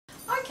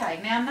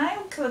Okay, now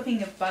nail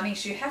clipping of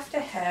bunnies, you have to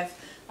have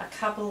a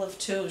couple of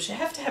tools. You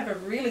have to have a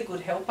really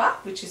good helper,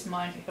 which is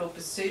my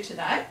helper Sue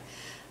today,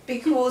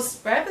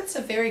 because rabbits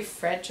are very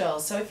fragile.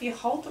 So if you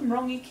hold them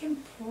wrong, you can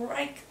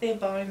break their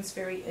bones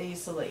very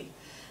easily.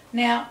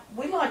 Now,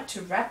 we like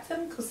to wrap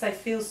them because they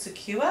feel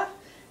secure.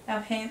 Our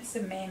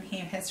handsome man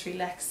here has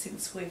relaxed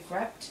since we've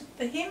wrapped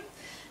him.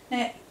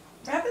 Now,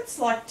 rabbits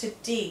like to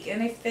dig,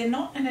 and if they're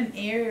not in an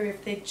area,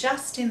 if they're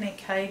just in their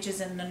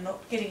cages and they're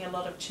not getting a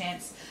lot of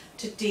chance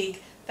to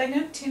dig, they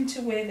don't tend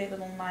to wear their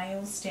little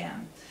nails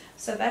down.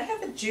 So they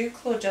have a dew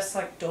claw just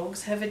like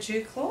dogs have a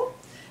dew claw,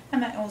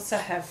 and they also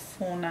have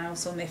 4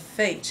 nails on their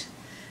feet.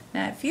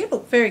 Now if you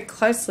look very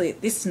closely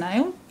at this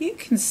nail, you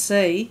can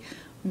see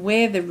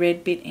where the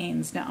red bit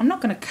ends. Now I'm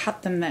not going to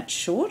cut them that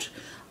short.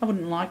 I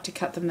wouldn't like to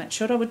cut them that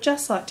short. I would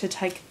just like to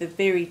take the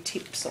very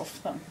tips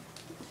off them.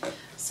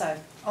 So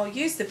I'll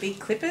use the big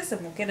clippers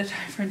and we'll get it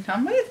over and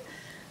done with.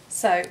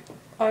 So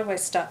I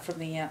always start from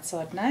the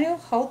outside nail,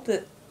 hold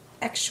the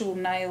actual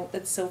nail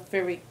itself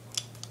very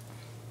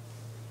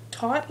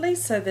tightly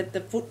so that the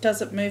foot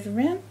doesn't move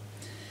around,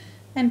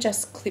 and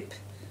just clip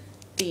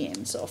the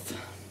ends off.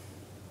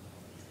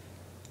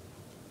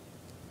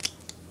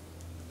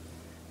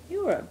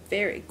 You are a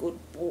very good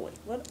boy.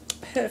 What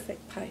a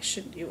perfect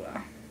patient you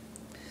are.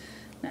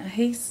 Now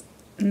he's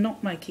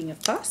not making a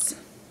fuss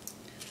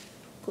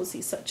because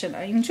he's such an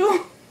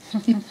angel.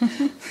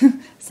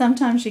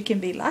 Sometimes you can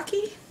be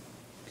lucky.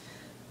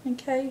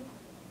 Okay,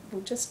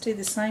 we'll just do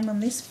the same on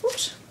this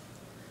foot.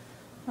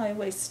 I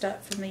always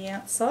start from the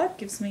outside,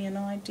 gives me an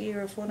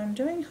idea of what I'm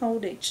doing.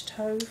 Hold each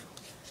toe.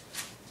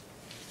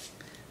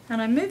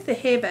 And I move the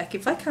hair back.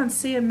 If I can't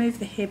see, I move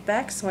the hair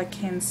back so I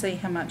can see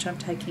how much I'm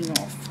taking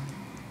off.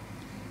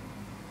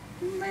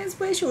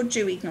 Where's your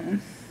dewing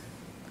on?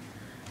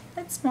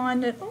 Let's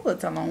find it. Oh,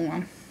 it's a long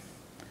one.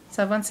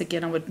 So once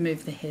again, I would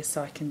move the hair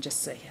so I can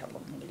just see how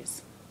long it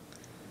is.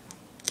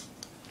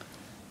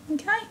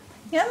 Okay.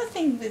 The other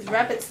thing with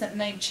rabbits that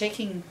need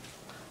checking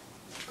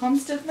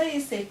constantly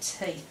is their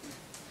teeth.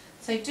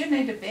 So you do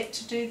need a vet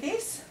to do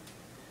this,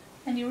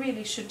 and you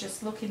really should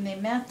just look in their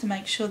mouth to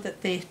make sure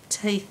that their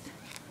teeth...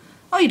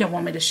 Oh, you don't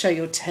want me to show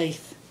your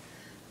teeth.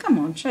 Come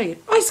on, show you.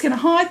 Oh, he's going to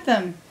hide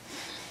them.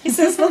 He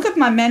says, look at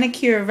my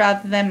manicure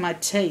rather than my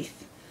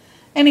teeth.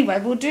 Anyway,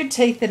 we'll do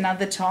teeth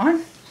another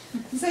time.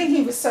 See,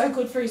 he was so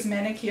good for his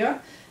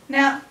manicure.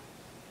 Now,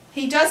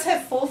 he does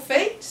have 4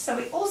 feet, so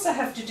we also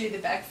have to do the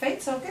back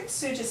feet. So I'll get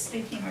Sue to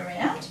spin him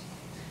around,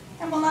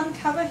 and we'll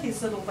uncover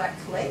his little back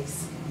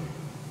legs.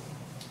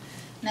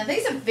 Now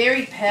these are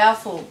very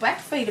powerful. Back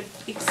feet are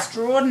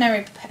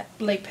extraordinarily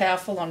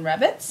powerful on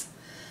rabbits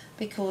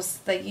because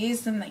they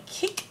use them, they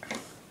kick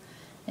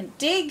and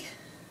dig.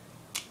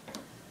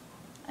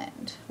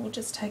 And we'll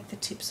just take the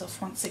tips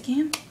off once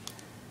again.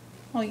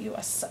 Oh, you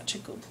are such a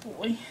good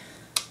boy.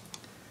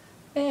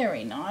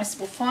 Very nice.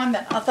 We'll find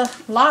that other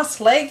last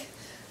leg.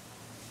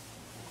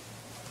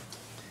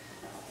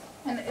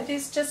 And it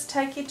is just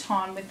take your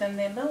time with them.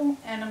 They're little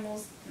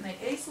animals and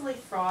they're easily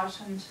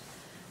frightened.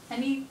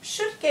 And you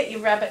should get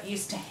your rabbit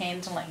used to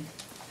handling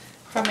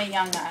from a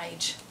young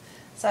age.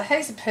 So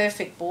he's a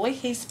perfect boy.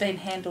 He's been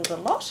handled a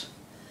lot.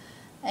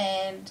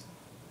 And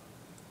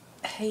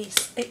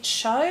it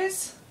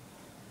shows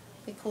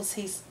because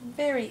he's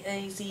very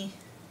easy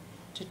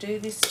to do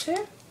this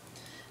to.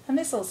 And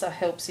this also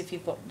helps if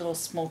you've got little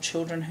small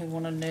children who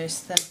want to nurse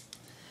them.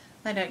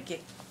 They don't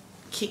get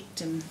kicked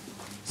and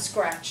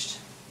scratched.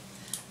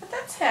 But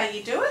that's how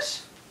you do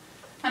it.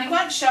 And he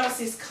won't show us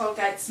his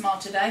Colgate smile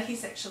today.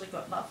 He's actually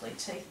got lovely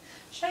teeth.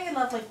 Show your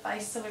lovely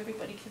face so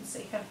everybody can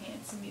see how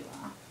handsome you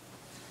are.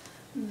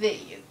 There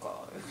you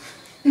go.